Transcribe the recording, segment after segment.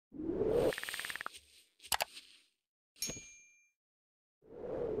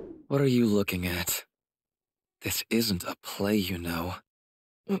What are you looking at? This isn't a play, you know.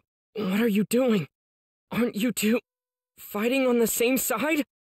 What are you doing? Aren't you two fighting on the same side?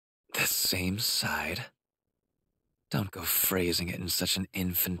 The same side? Don't go phrasing it in such an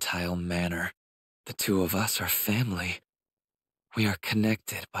infantile manner. The two of us are family. We are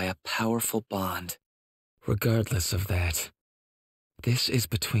connected by a powerful bond. Regardless of that, this is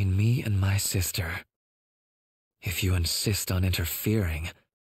between me and my sister. If you insist on interfering,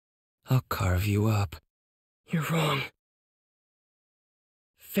 I'll carve you up. You're wrong.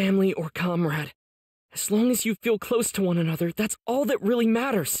 Family or comrade, as long as you feel close to one another, that's all that really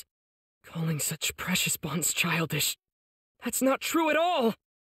matters. Calling such precious bonds childish, that's not true at all.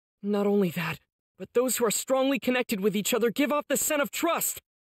 Not only that, but those who are strongly connected with each other give off the scent of trust.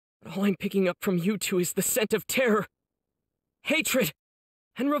 But all I'm picking up from you two is the scent of terror, hatred,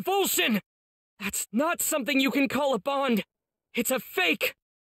 and revulsion. That's not something you can call a bond. It's a fake,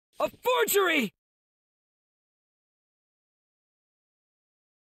 a forgery!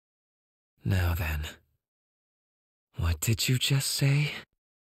 Now then, what did you just say?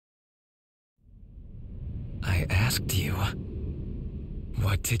 I asked you.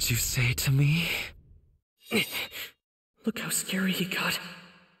 What did you say to me? Look how scary he got.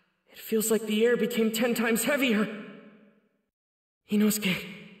 It feels like the air became 10 times heavier. Inosuke,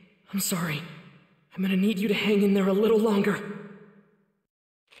 I'm sorry. I'm gonna need you to hang in there a little longer.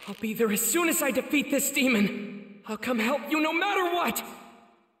 I'll be there as soon as I defeat this demon. I'll come help you no matter what!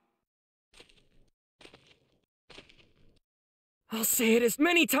 I'll say it as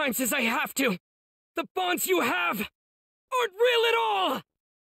many times as I have to. The bonds you have aren't real at all!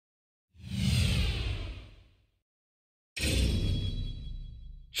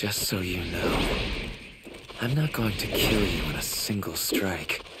 Just so you know, I'm not going to kill you in a single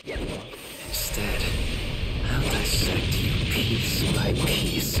strike. Instead, I'll dissect you piece by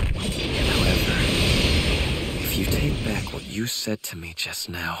piece. However, if you take back what you said to me just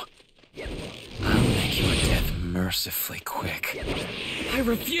now, I'll make your death mercifully quick. I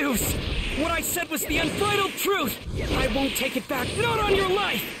refuse! What I said was the unbridled truth! I won't take it back, not on your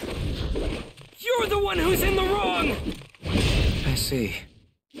life! You're the one who's in the wrong! I see.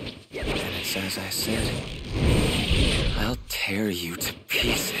 And it's as I said. I'll tear you to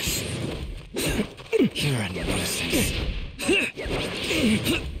pieces. You're a nuisance.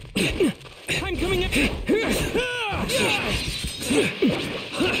 I'm coming at you!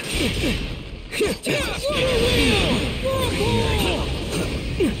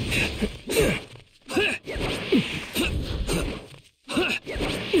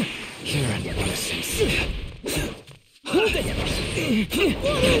 You're a nuisance. Hold it!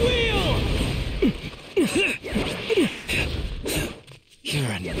 Water wheel!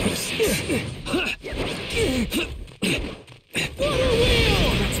 You're a nuisance. Water wheel!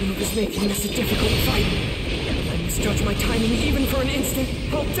 That move is making this a difficult fight. If I misjudge my timing even for an instant,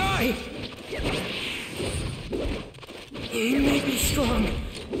 I'll die! He may be strong,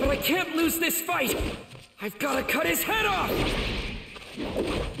 but I can't lose this fight! I've gotta cut his head off!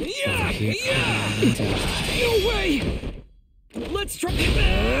 Yeah! Yeah! No way! Let's try...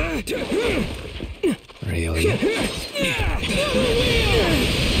 Really?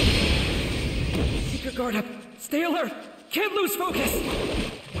 Keep your guard up. Stay alert. Can't lose focus.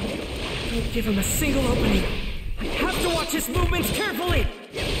 Don't give him a single opening. I have to watch his movements carefully.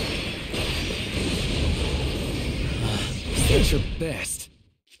 At your best.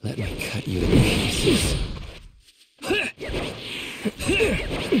 Let me cut you to pieces.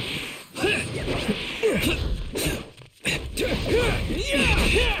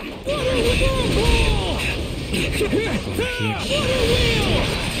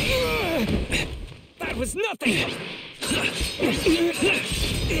 That was nothing!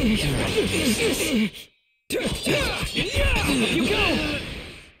 You go!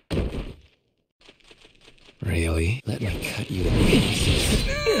 Really? Let me cut you to pieces.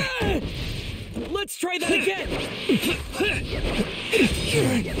 Let's try that again!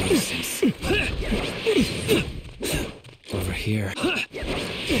 You're a nuisance. Over here.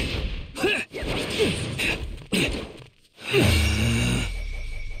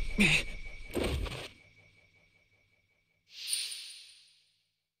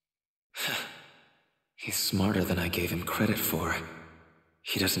 He's smarter than I gave him credit for.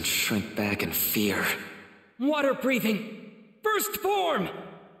 He doesn't shrink back in fear. Water breathing! First form!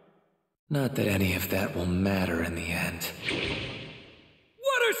 Not that any of that will matter in the end.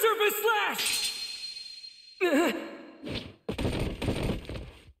 Water surface slash!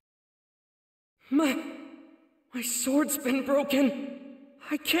 My sword's been broken.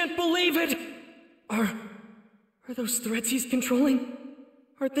 I can't believe it! Are those threads he's controlling?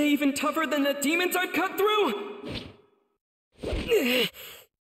 Are they even tougher than the demons I've cut through?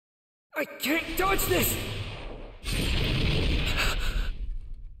 I can't dodge this!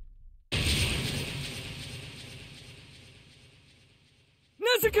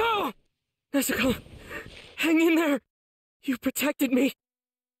 Nezuko! Nezuko, hang in there! You protected me.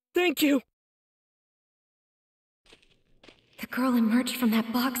 Thank you! The girl emerged from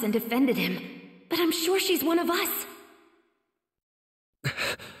that box and defended him, but I'm sure she's one of us.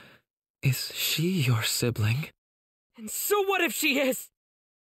 Is she your sibling? And so what if she is?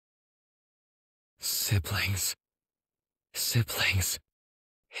 Siblings. Siblings.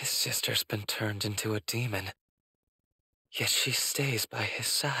 His sister's been turned into a demon. Yet she stays by his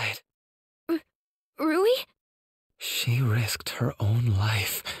side. Rui? She risked her own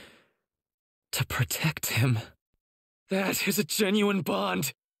life to protect him. That is a genuine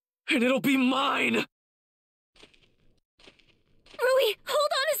bond, and it'll be mine! Rui,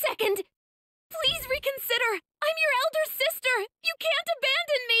 hold on a second! Please reconsider! I'm your elder sister! You can't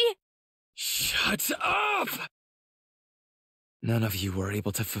abandon me! Shut up! None of you were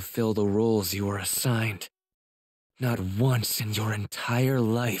able to fulfill the roles you were assigned. Not once in your entire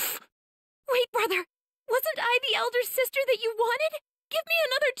life. Wait, brother! Wasn't I the elder sister that you wanted? Give me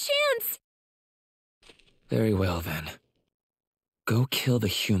another chance! Very well, then. Go kill the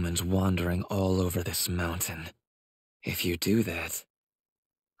humans wandering all over this mountain. If you do that,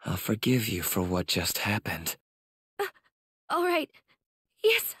 I'll forgive you for what just happened. All right.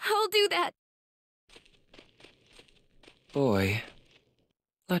 Yes, I'll do that. Boy,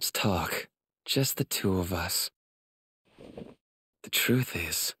 let's talk. Just the two of us. The truth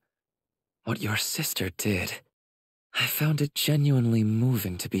is, what your sister did, I found it genuinely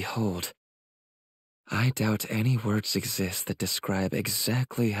moving to behold. I doubt any words exist that describe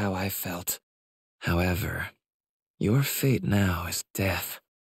exactly how I felt. However, your fate now is death.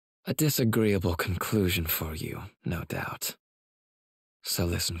 A disagreeable conclusion for you, no doubt. So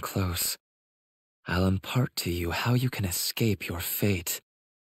listen close. I'll impart to you how you can escape your fate.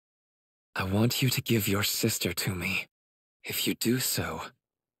 I want you to give your sister to me. If you do so,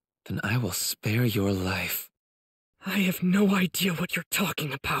 then I will spare your life. I have no idea what you're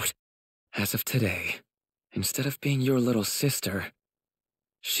talking about. As of today, instead of being your little sister,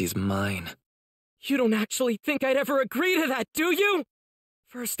 she's mine. You don't actually think I'd ever agree to that, do you?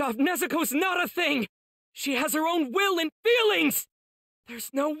 First off, Nezuko's not a thing! She has her own will and feelings! There's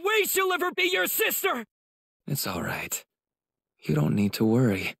no way she'll ever be your sister! It's all right. You don't need to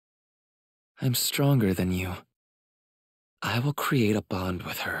worry. I'm stronger than you. I will create a bond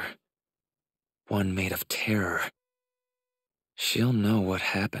with her. One made of terror. She'll know what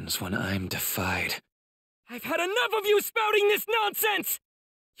happens when I'm defied. I've had enough of you spouting this nonsense!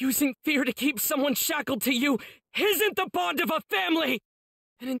 Using fear to keep someone shackled to you isn't the bond of a family!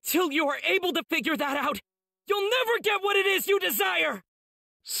 And until you are able to figure that out, you'll never get what it is you desire!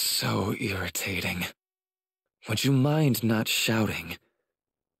 So irritating. Would you mind not shouting?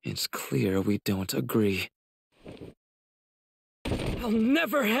 It's clear we don't agree. I'll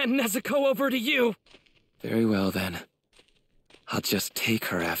never hand Nezuko over to you! Very well then. I'll just take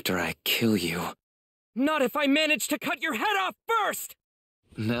her after I kill you. Not if I manage to cut your head off first!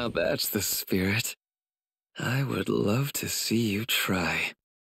 Now that's the spirit. I would love to see you try.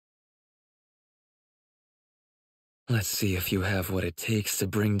 Let's see if you have what it takes to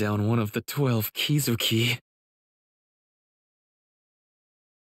bring down one of the 12 Kizuki.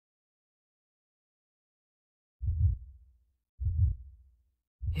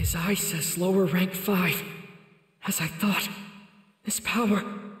 His eye says lower rank 5. As I thought, this power,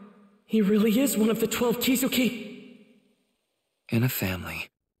 he really is one of the 12 Kizuki. In a family,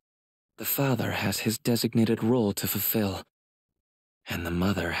 the father has his designated role to fulfill, and the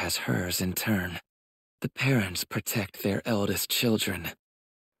mother has hers in turn. The parents protect their eldest children,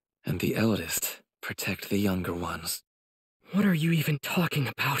 and the eldest protect the younger ones. What are you even talking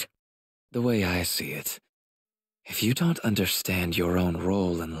about? The way I see it, if you don't understand your own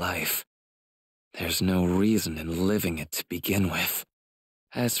role in life, there's no reason in living it to begin with.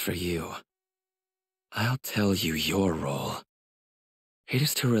 As for you, I'll tell you your role. It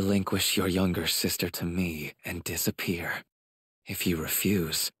is to relinquish your younger sister to me and disappear. If you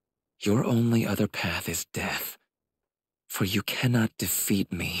refuse, your only other path is death. For you cannot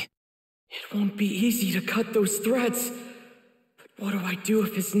defeat me. It won't be easy to cut those threads. But what do I do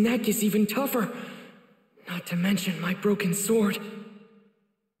if his neck is even tougher? Not to mention my broken sword.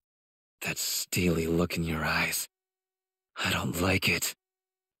 That steely look in your eyes. I don't like it.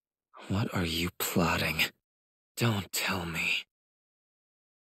 What are you plotting? Don't tell me.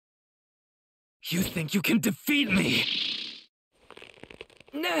 You think you can defeat me?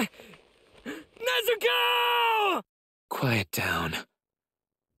 Nezuko! Quiet down.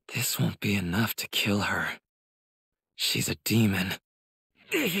 This won't be enough to kill her. She's a demon.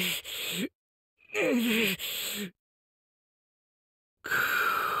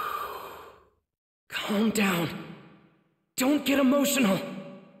 Calm down. Don't get emotional.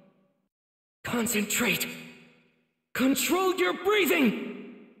 Concentrate. Control your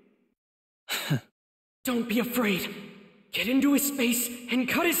breathing! Don't be afraid. Get into his space and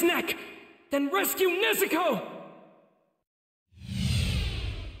cut his neck. Then rescue Nezuko!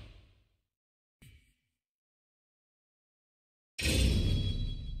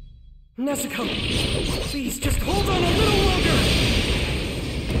 Nezuko, please just hold on a little longer!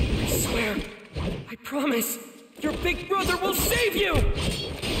 I swear, I promise, your big brother will save you!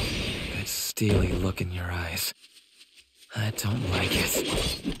 That steely look in your eyes. I don't like it.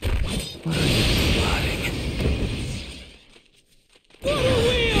 What are you plotting? Water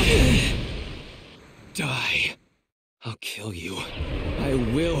wheel! Die. I'll kill you. I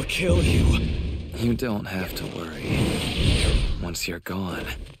will kill you. You don't have to worry. Once you're gone,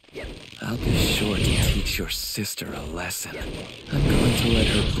 I'll be sure to teach your sister a lesson. I'm going to let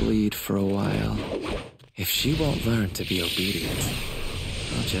her bleed for a while. If she won't learn to be obedient,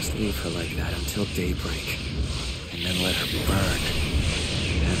 I'll just leave her like that until daybreak, and then let her burn.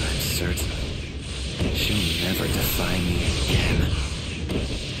 And I'm certain she'll never defy me again.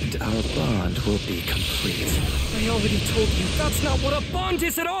 And our bond will be complete. I already told you, that's not what a bond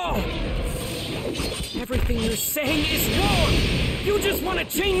is at all! Everything you're saying is wrong! You just want to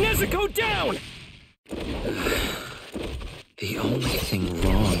chain Nezuko down! The only thing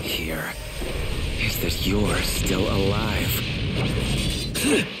wrong here is that you're still alive.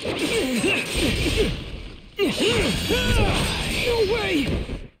 No way!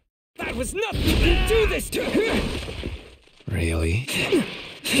 That was nothing! You can do this to her! Really?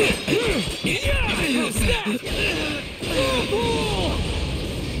 How's that?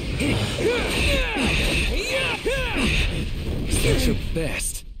 Is that your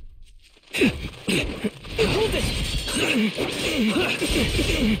best? Hold it!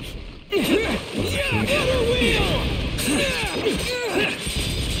 Water wheel!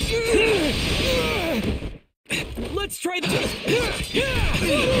 Let's try the water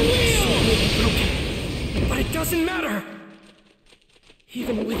wheel! Broken, but it doesn't matter.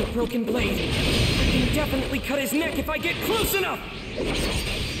 Even with a broken blade, I can definitely cut his neck if I get close enough.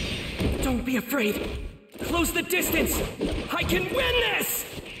 Don't be afraid. Close the distance. I can win this.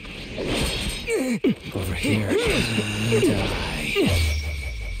 Over here.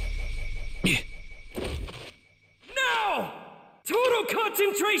 Die. Now! Total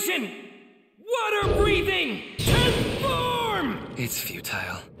concentration! Water breathing! Transform! It's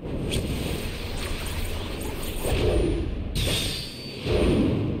futile.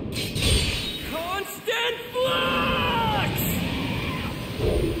 Constant flux!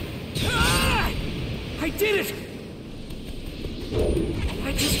 Ah! I did it!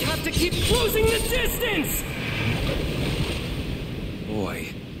 I just have to keep closing the distance!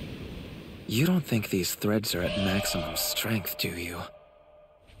 Boy, you don't think these threads are at maximum strength, do you?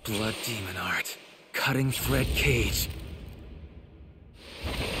 Blood demon art. Cutting thread cage.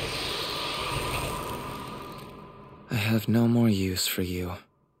 I have no more use for you.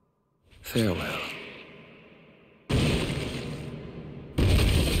 Farewell.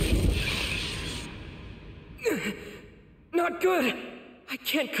 Not good! I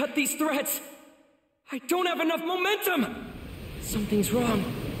can't cut these threads! I don't have enough momentum! Something's wrong.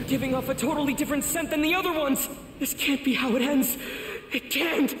 You're giving off a totally different scent than the other ones! This can't be how it ends! It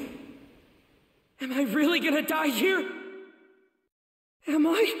can't! Am I really gonna die here? Am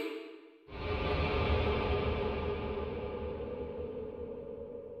I?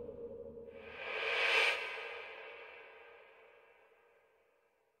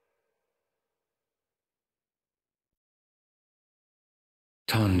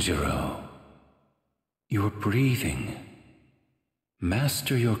 Tanjiro, you're breathing.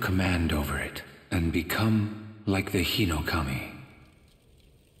 Master your command over it and become like the Hinokami.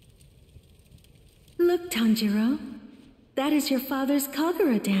 Look, Tanjiro. That is your father's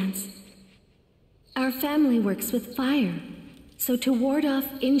Kagura dance. Our family works with fire, so to ward off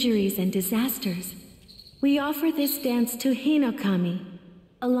injuries and disasters, we offer this dance to Hinokami,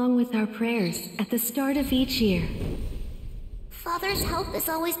 along with our prayers at the start of each year. Father's health has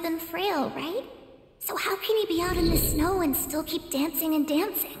always been frail, right? So how can he be out in the snow and still keep dancing and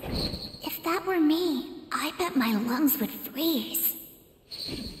dancing? If that were me, I bet my lungs would freeze.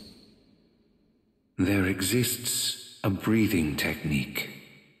 There exists a breathing technique.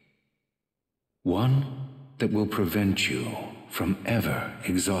 One that will prevent you from ever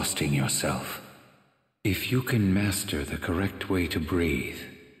exhausting yourself. If you can master the correct way to breathe,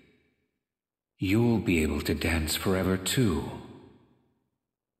 you'll be able to dance forever too,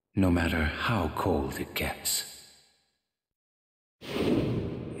 no matter how cold it gets.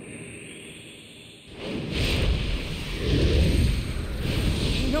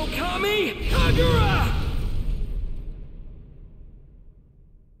 Hinokami Kagura!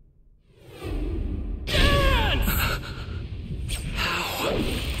 Dance! How?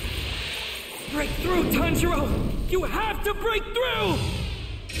 Break through, Tanjiro! You have to break through!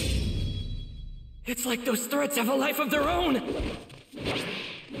 It's like those threads have a life of their own! And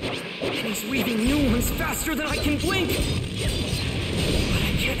he's weaving new ones faster than I can blink! But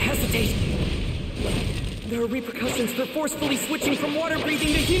I can't hesitate. There are repercussions for forcefully switching from water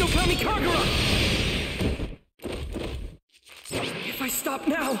breathing to Hinokami Kagura! If I stop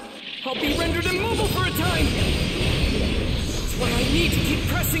now, I'll be rendered immobile for a time! That's why I need to keep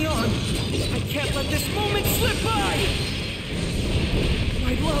pressing on! I can't let this moment slip by!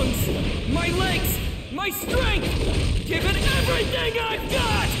 My lungs, my legs, my strength! Give it everything I've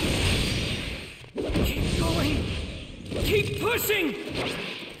got! Keep going! Keep pushing!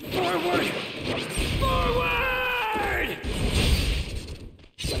 Forward! Forward!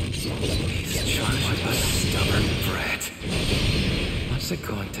 He's charged a stubborn brat. What's it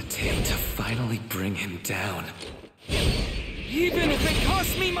going to take to finally bring him down? Even if it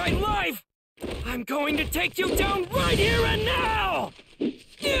costs me my life, I'm going to take you down right here and now!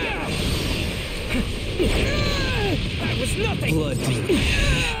 That was nothing! Blood demon.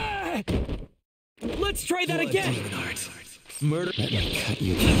 Let's try that again! Demon art. Murder. Let me cut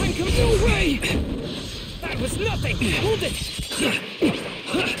you. I'm coming your way! That was nothing! Hold it!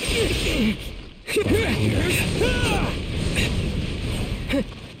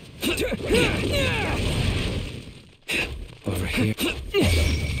 Over here.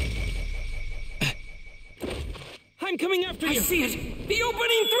 I'm coming after you! I see it! The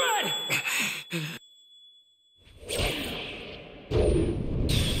opening thread!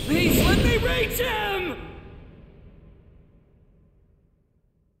 Please let me reach him!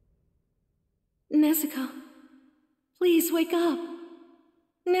 Nezuko, please wake up.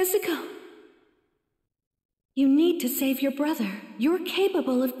 Nezuko. You need to save your brother. You're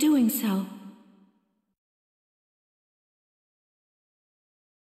capable of doing so.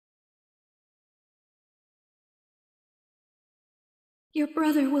 Your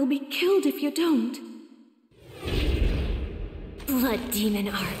brother will be killed if you don't. Blood demon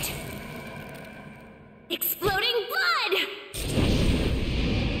art. Exploding blood!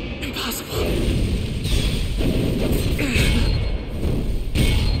 Impossible.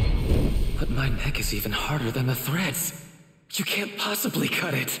 But my neck is even harder than the threads. You can't possibly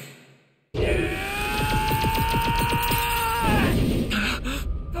cut it.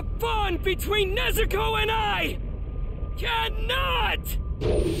 The bond between Nezuko and I cannot!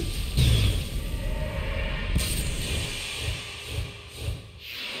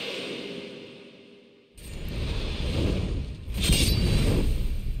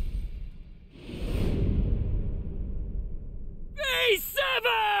 Be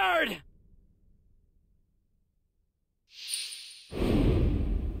severed!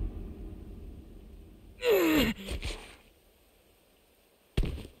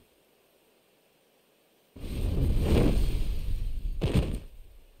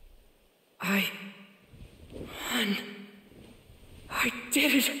 I won. I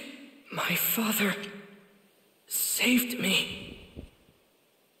did it. My father saved me.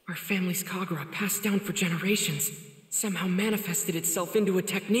 Our family's Kagura, passed down for generations, somehow manifested itself into a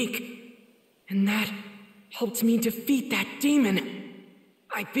technique. And that helped me defeat that demon.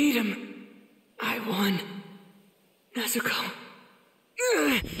 I beat him. I won. Nezuko.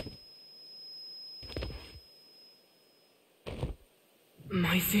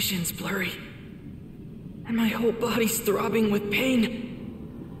 My vision's blurry, and my whole body's throbbing with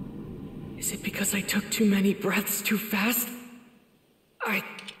pain. Is it because I took too many breaths too fast? I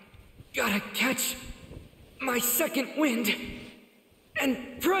gotta catch my second wind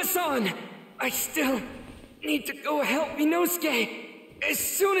and press on. I still need to go help Inosuke as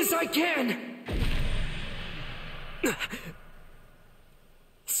soon as I can. The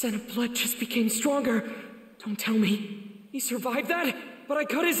scent of blood just became stronger. Don't tell me he survived that, but I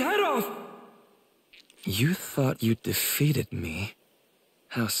cut his head off. You thought you defeated me?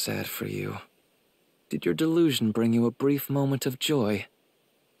 How sad for you. Did your delusion bring you a brief moment of joy?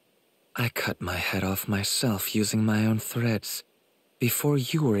 I cut my head off myself using my own threads, before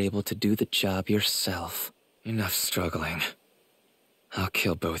you were able to do the job yourself. Enough struggling. I'll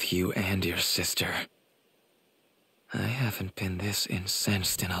kill both you and your sister. I haven't been this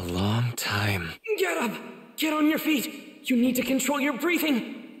incensed in a long time. Get up! Get on your feet! You need to control your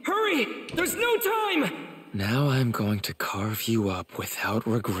breathing! Hurry! There's no time! Now I'm going to carve you up without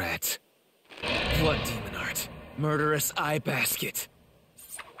regret. Blood demon art. Murderous eye basket.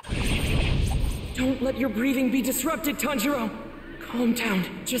 Don't let your breathing be disrupted, Tanjiro! Calm down.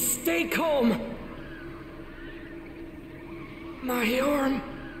 Just stay calm! My arm!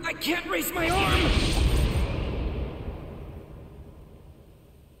 I can't raise my arm!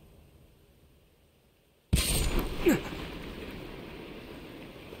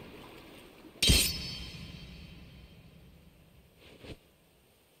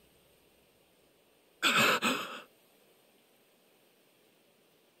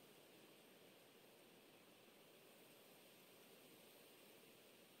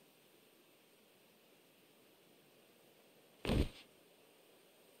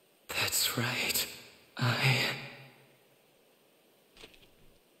 That's right.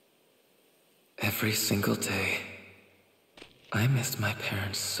 Every single day, I missed my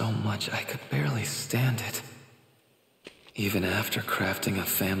parents so much I could barely stand it. Even after crafting a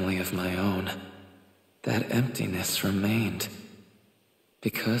family of my own, that emptiness remained.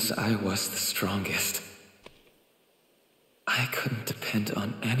 Because I was the strongest. I couldn't depend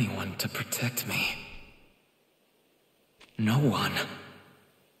on anyone to protect me. No one.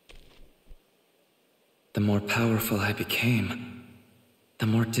 The more powerful I became, the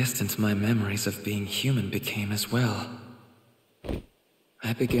more distant my memories of being human became as well.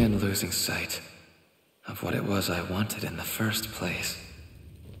 I began losing sight of what it was I wanted in the first place.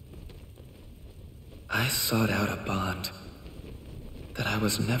 I sought out a bond that I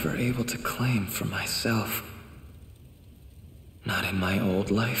was never able to claim for myself. Not in my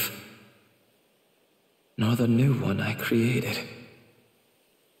old life, nor the new one I created.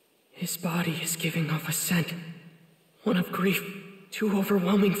 His body is giving off a scent. One of grief, too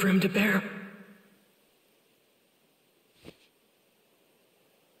overwhelming for him to bear.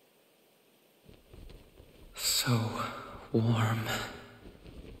 So warm.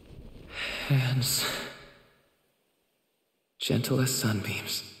 Hands. Gentle as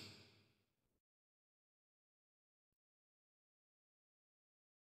sunbeams.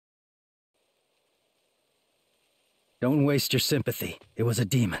 Don't waste your sympathy. It was a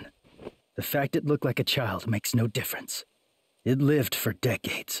demon. The fact it looked like a child makes no difference. It lived for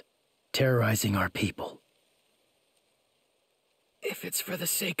decades, terrorizing our people. If it's for the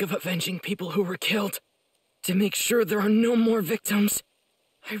sake of avenging people who were killed, to make sure there are no more victims,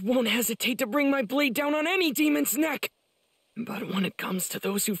 I won't hesitate to bring my blade down on any demon's neck. But when it comes to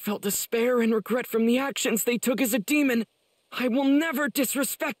those who felt despair and regret from the actions they took as a demon, I will never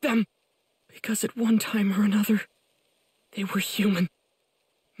disrespect them. Because at one time or another, they were human.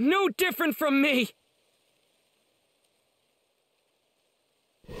 No different from me!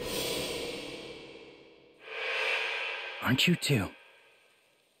 Aren't you too?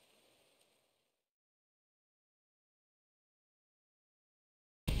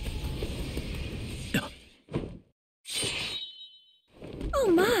 Oh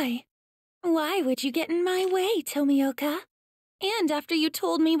my! Why would you get in my way, Tomioka? And after you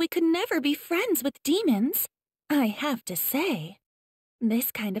told me we could never be friends with demons, I have to say,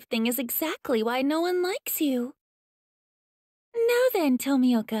 this kind of thing is exactly why no one likes you. Now then,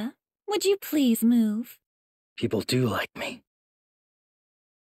 Tomioka, would you please move? People do like me.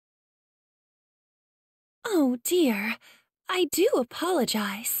 Oh dear, I do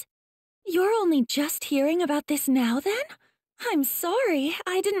apologize. You're only just hearing about this now then? I'm sorry,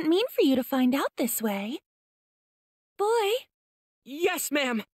 I didn't mean for you to find out this way. Boy. Yes,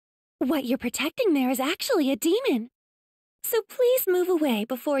 ma'am! What you're protecting there is actually a demon. So please move away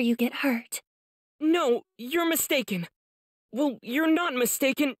before you get hurt. No, you're mistaken. Well, you're not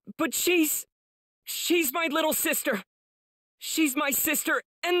mistaken, but she's my little sister. She's my sister,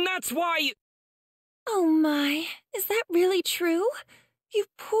 and that's why... Oh my, is that really true? You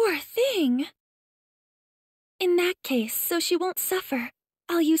poor thing. In that case, so she won't suffer,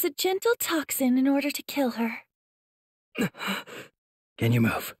 I'll use a gentle toxin in order to kill her. Can you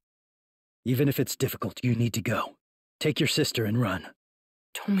move? Even if it's difficult, you need to go. Take your sister and run.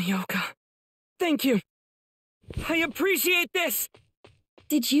 Tomioka, thank you. I appreciate this!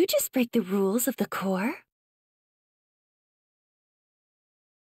 Did you just break the rules of the Corps?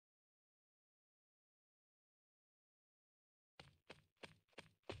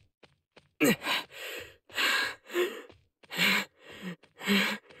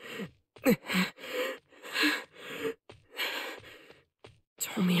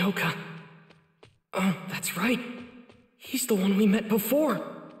 Tomioka. Oh, that's right. He's the one we met before.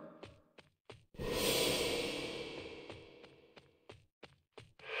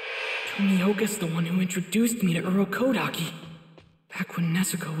 Tomioka's the one who introduced me to Urokodaki. Back when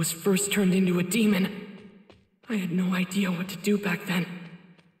Nezuko was first turned into a demon. I had no idea what to do back then.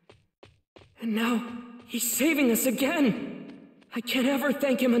 And now, he's saving us again! I can't ever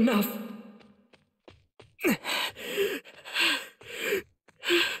thank him enough.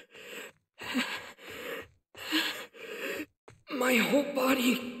 My whole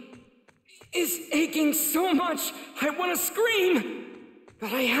body is aching so much, I want to scream!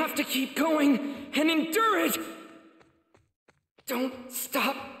 But I have to keep going and endure it! Don't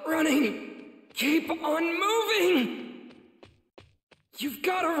stop running! Keep on moving! You've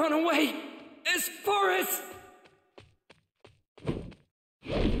got to run away as far as...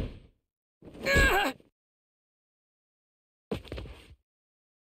 Ah!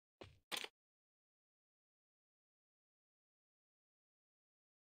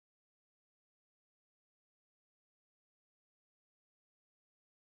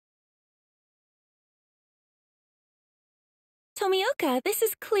 Tomioka, this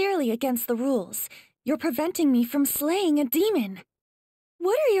is clearly against the rules. You're preventing me from slaying a demon.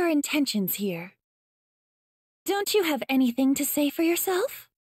 What are your intentions here? Don't you have anything to say for yourself?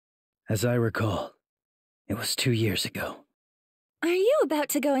 As I recall, it was 2 years ago. Are you about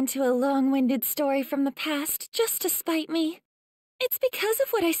to go into a long-winded story from the past just to spite me? It's because of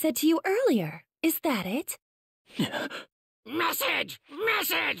what I said to you earlier. Is that it? Message!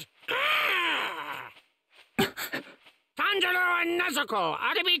 Message! Tanjiro and Nezuko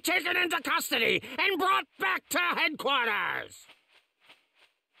are to be taken into custody and brought back to headquarters!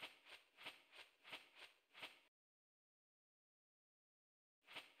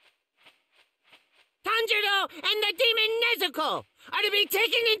 Tanjiro and the demon Nezuko are to be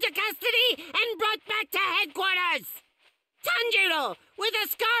taken into custody and brought back to headquarters! Tanjiro with a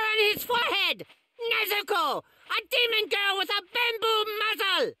scar on his forehead! Nezuko, a demon girl with a bamboo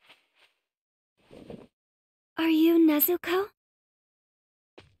muzzle! Are you Nezuko?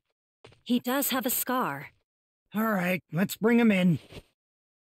 He does have a scar. All right, let's bring him in.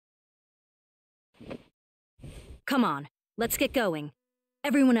 Come on, let's get going.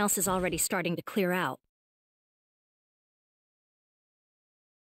 Everyone else is already starting to clear out.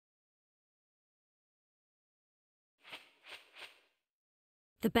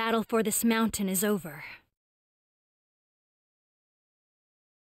 The battle for this mountain is over.